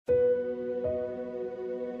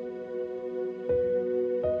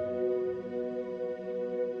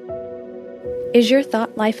Is your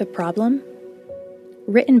thought life a problem?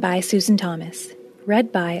 Written by Susan Thomas. Read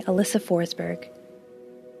by Alyssa Forsberg.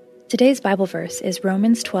 Today's Bible verse is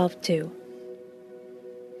Romans 12:2.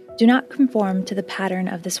 Do not conform to the pattern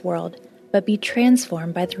of this world, but be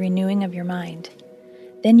transformed by the renewing of your mind.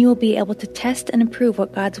 Then you will be able to test and approve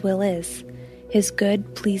what God's will is, His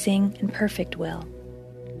good, pleasing, and perfect will.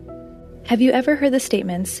 Have you ever heard the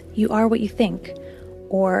statements, "You are what you think,"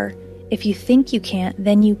 or "If you think you can't,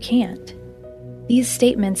 then you can't"? These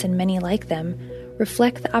statements, and many like them,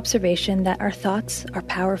 reflect the observation that our thoughts are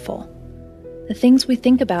powerful. The things we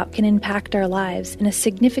think about can impact our lives in a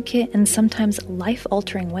significant and sometimes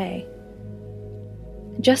life-altering way.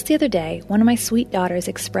 Just the other day, one of my sweet daughters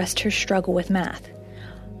expressed her struggle with math.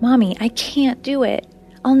 "Mommy, I can't do it.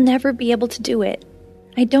 I'll never be able to do it.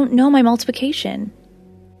 I don't know my multiplication."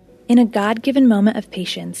 In a God-given moment of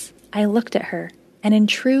patience, I looked at her, and in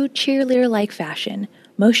true cheerleader-like fashion,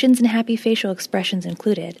 motions and happy facial expressions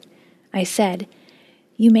included, I said,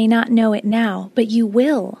 "You may not know it now, but you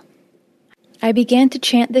will." I began to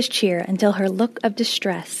chant this cheer until her look of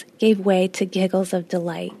distress gave way to giggles of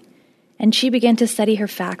delight, and she began to study her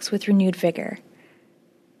facts with renewed vigor.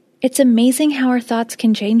 It's amazing how our thoughts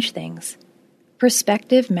can change things.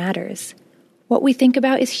 Perspective matters. What we think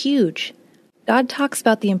about is huge. God talks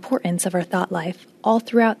about the importance of our thought life all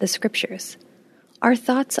throughout the scriptures. Our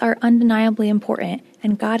thoughts are undeniably important,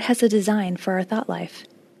 and God has a design for our thought life.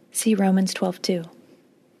 See Romans 12:2.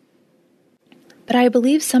 But I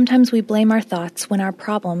believe sometimes we blame our thoughts when our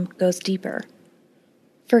problem goes deeper.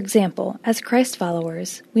 For example, as Christ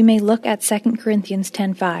followers, we may look at 2 Corinthians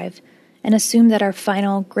 10:5 and assume that our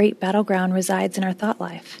final great battleground resides in our thought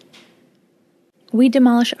life. We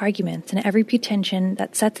demolish arguments and every pretension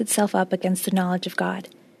that sets itself up against the knowledge of God,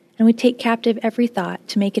 and we take captive every thought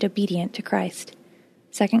to make it obedient to Christ.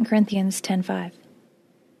 2 Corinthians 10:5.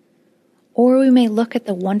 Or we may look at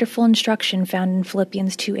the wonderful instruction found in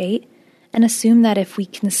Philippians 2:8 and assume that if we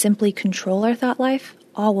can simply control our thought life,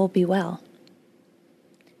 all will be well.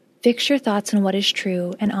 Fix your thoughts on what is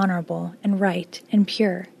true and honorable and right and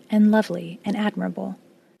pure and lovely and admirable.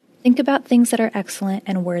 Think about things that are excellent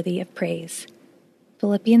and worthy of praise.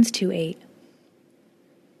 Philippians 2:8.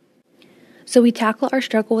 So we tackle our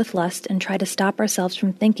struggle with lust and try to stop ourselves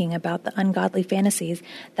from thinking about the ungodly fantasies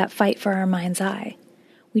that fight for our mind's eye.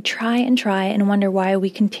 We try and wonder why we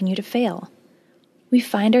continue to fail. We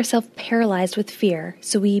find ourselves paralyzed with fear,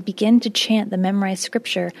 so we begin to chant the memorized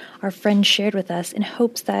scripture our friends shared with us in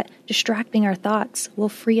hopes that distracting our thoughts will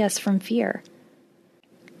free us from fear.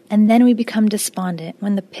 And then we become despondent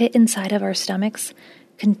when the pit inside of our stomachs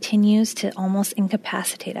continues to almost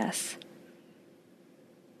incapacitate us.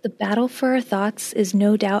 The battle for our thoughts is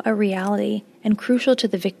no doubt a reality and crucial to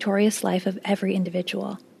the victorious life of every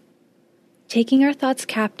individual. Taking our thoughts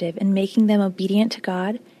captive and making them obedient to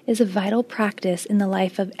God is a vital practice in the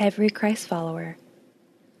life of every Christ follower.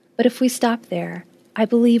 But if we stop there, I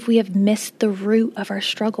believe we have missed the root of our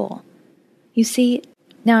struggle. You see,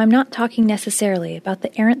 now I'm not talking necessarily about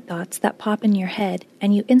the errant thoughts that pop in your head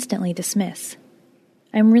and you instantly dismiss.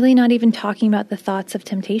 I'm really not even talking about the thoughts of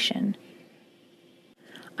temptation.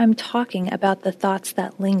 I'm talking about the thoughts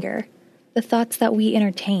that linger, the thoughts that we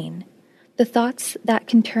entertain, the thoughts that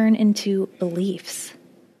can turn into beliefs.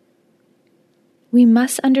 We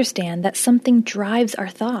must understand that something drives our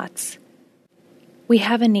thoughts. We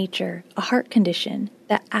have a nature, a heart condition,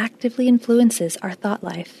 that actively influences our thought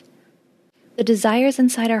life. The desires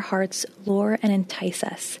inside our hearts lure and entice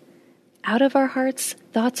us. Out of our hearts,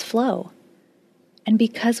 thoughts flow. And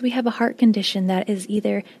because we have a heart condition that is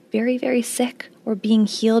either very, very sick or being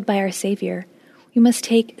healed by our Savior, we must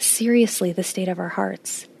take seriously the state of our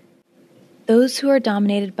hearts. Those who are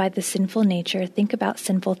dominated by the sinful nature think about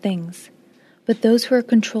sinful things, but those who are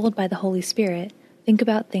controlled by the Holy Spirit think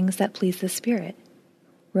about things that please the Spirit.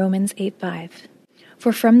 Romans 8:5.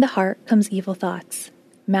 For from the heart comes evil thoughts.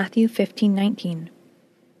 Matthew 15:19.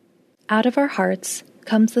 Out of our hearts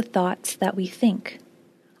comes the thoughts that we think.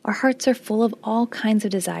 Our hearts are full of all kinds of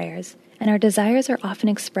desires, and our desires are often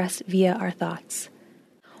expressed via our thoughts.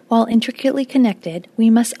 While intricately connected, we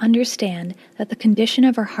must understand that the condition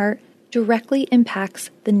of our heart directly impacts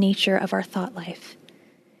the nature of our thought life.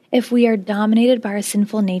 If we are dominated by our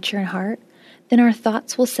sinful nature and heart, then our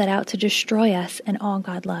thoughts will set out to destroy us and all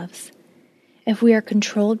God loves. If we are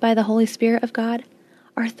controlled by the Holy Spirit of God,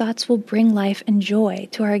 our thoughts will bring life and joy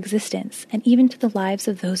to our existence and even to the lives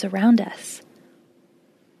of those around us.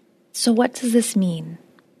 So what does this mean?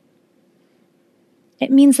 It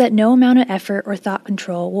means that no amount of effort or thought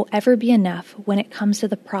control will ever be enough when it comes to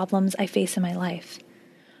the problems I face in my life.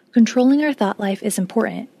 Controlling our thought life is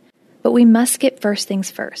important, but we must get first things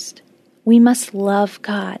first. We must love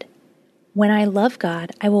God. When I love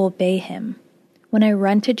God, I will obey Him. When I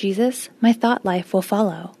run to Jesus, my thought life will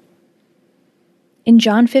follow. In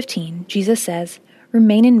John 15, Jesus says,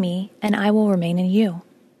 "Remain in me, and I will remain in you."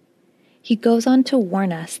 He goes on to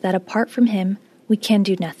warn us that apart from Him, we can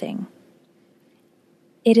do nothing.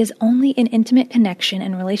 It is only in intimate connection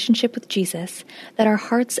and relationship with Jesus that our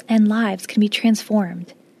hearts and lives can be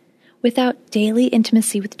transformed. Without daily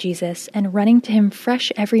intimacy with Jesus and running to Him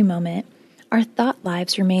fresh every moment, our thought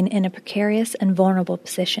lives remain in a precarious and vulnerable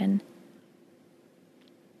position.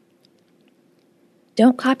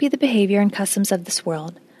 Don't copy the behavior and customs of this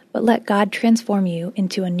world, but let God transform you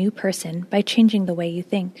into a new person by changing the way you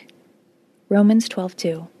think. Romans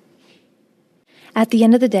 12:2. At the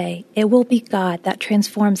end of the day, it will be God that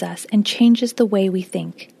transforms us and changes the way we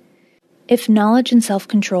think. If knowledge and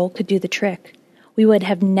self-control could do the trick, we would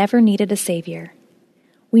have never needed a Savior.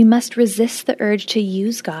 We must resist the urge to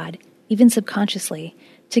use God, even subconsciously,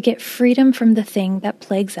 to get freedom from the thing that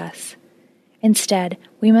plagues us. Instead,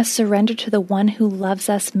 we must surrender to the one who loves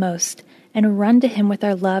us most and run to Him with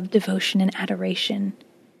our love, devotion, and adoration.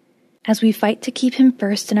 As we fight to keep Him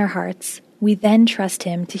first in our hearts, we then trust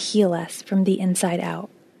Him to heal us from the inside out.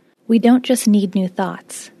 We don't just need new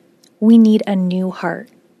thoughts. We need a new heart.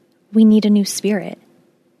 We need a new spirit.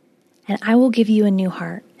 And I will give you a new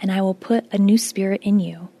heart, and I will put a new spirit in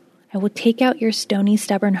you. I will take out your stony,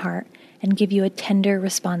 stubborn heart and give you a tender,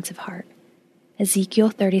 responsive heart. Ezekiel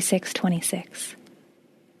 36:26.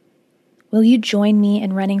 Will you join me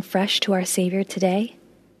in running fresh to our Savior today?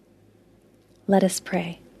 Let us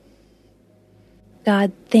pray.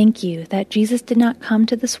 God, thank you that Jesus did not come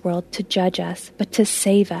to this world to judge us, but to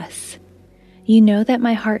save us. You know that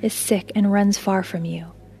my heart is sick and runs far from you.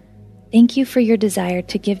 Thank you for your desire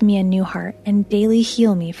to give me a new heart and daily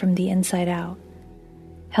heal me from the inside out.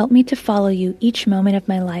 Help me to follow you each moment of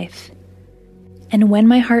my life. And when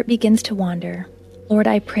my heart begins to wander, Lord,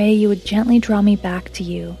 I pray you would gently draw me back to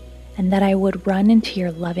you and that I would run into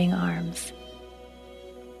your loving arms.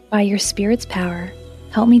 By your Spirit's power,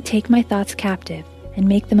 help me take my thoughts captive and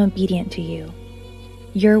make them obedient to you.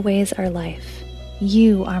 Your ways are life.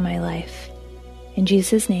 You are my life. In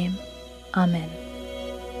Jesus' name, Amen.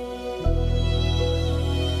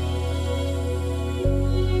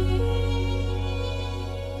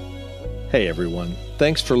 Hey everyone,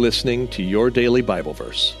 thanks for listening to Your Daily Bible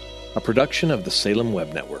Verse, a production of the Salem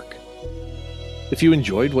Web Network. If you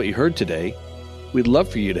enjoyed what you heard today, we'd love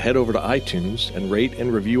for you to head over to iTunes and rate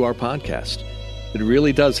and review our podcast. It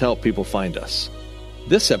really does help people find us.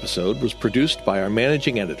 This episode was produced by our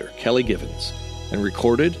managing editor, Kelly Givens, and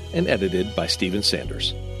recorded and edited by Stephen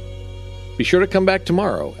Sanders. Be sure to come back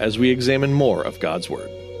tomorrow as we examine more of God's Word.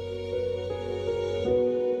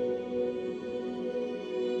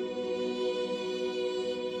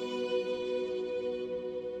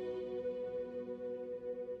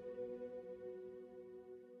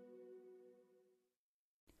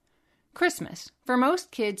 Christmas. For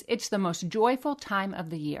most kids, it's the most joyful time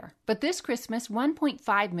of the year. But this Christmas,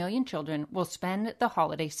 1.5 million children will spend the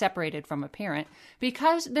holiday separated from a parent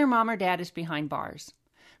because their mom or dad is behind bars.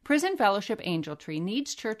 Prison Fellowship Angel Tree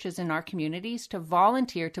needs churches in our communities to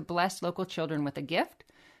volunteer to bless local children with a gift,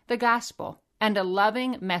 the gospel, and a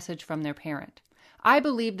loving message from their parent. I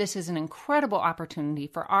believe this is an incredible opportunity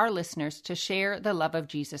for our listeners to share the love of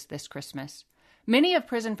Jesus this Christmas. Many of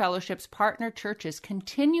Prison Fellowship's partner churches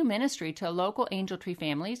continue ministry to local Angel Tree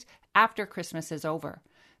families after Christmas is over.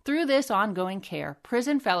 Through this ongoing care,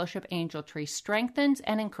 Prison Fellowship Angel Tree strengthens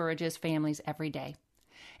and encourages families every day.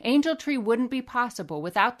 Angel Tree wouldn't be possible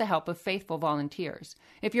without the help of faithful volunteers.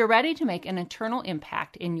 If you're ready to make an eternal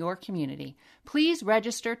impact in your community, please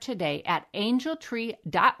register today at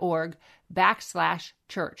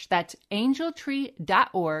angeltree.org/church. That's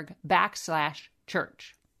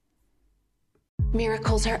angeltree.org/church.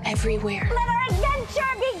 Miracles are everywhere. Let our adventure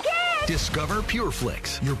begin! Discover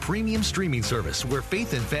PureFlix, your premium streaming service where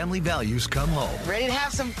faith and family values come home. Ready to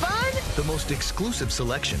have some fun? The most exclusive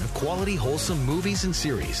selection of quality, wholesome movies and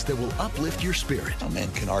series that will uplift your spirit. A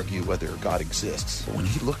man can argue whether God exists, but when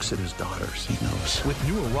he looks at his daughters, he knows. With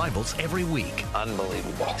new arrivals every week.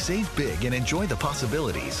 Unbelievable. Save big and enjoy the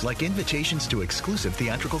possibilities, like invitations to exclusive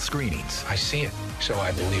theatrical screenings. I see it, so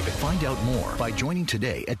I believe it. Find out more by joining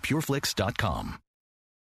today at pureflix.com.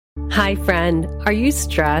 Hi, friend. Are you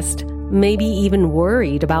stressed? Maybe even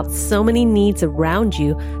worried about so many needs around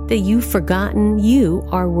you that you've forgotten you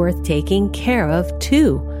are worth taking care of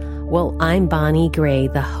too? Well, I'm Bonnie Gray,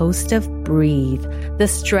 the host of Breathe, the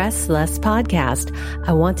Stress Less podcast.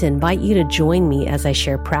 I want to invite you to join me as I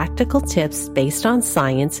share practical tips based on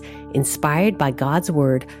science, inspired by God's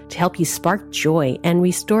Word, to help you spark joy and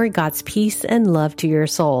restore God's peace and love to your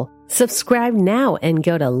soul. Subscribe now and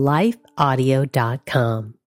go to lifeaudio.com.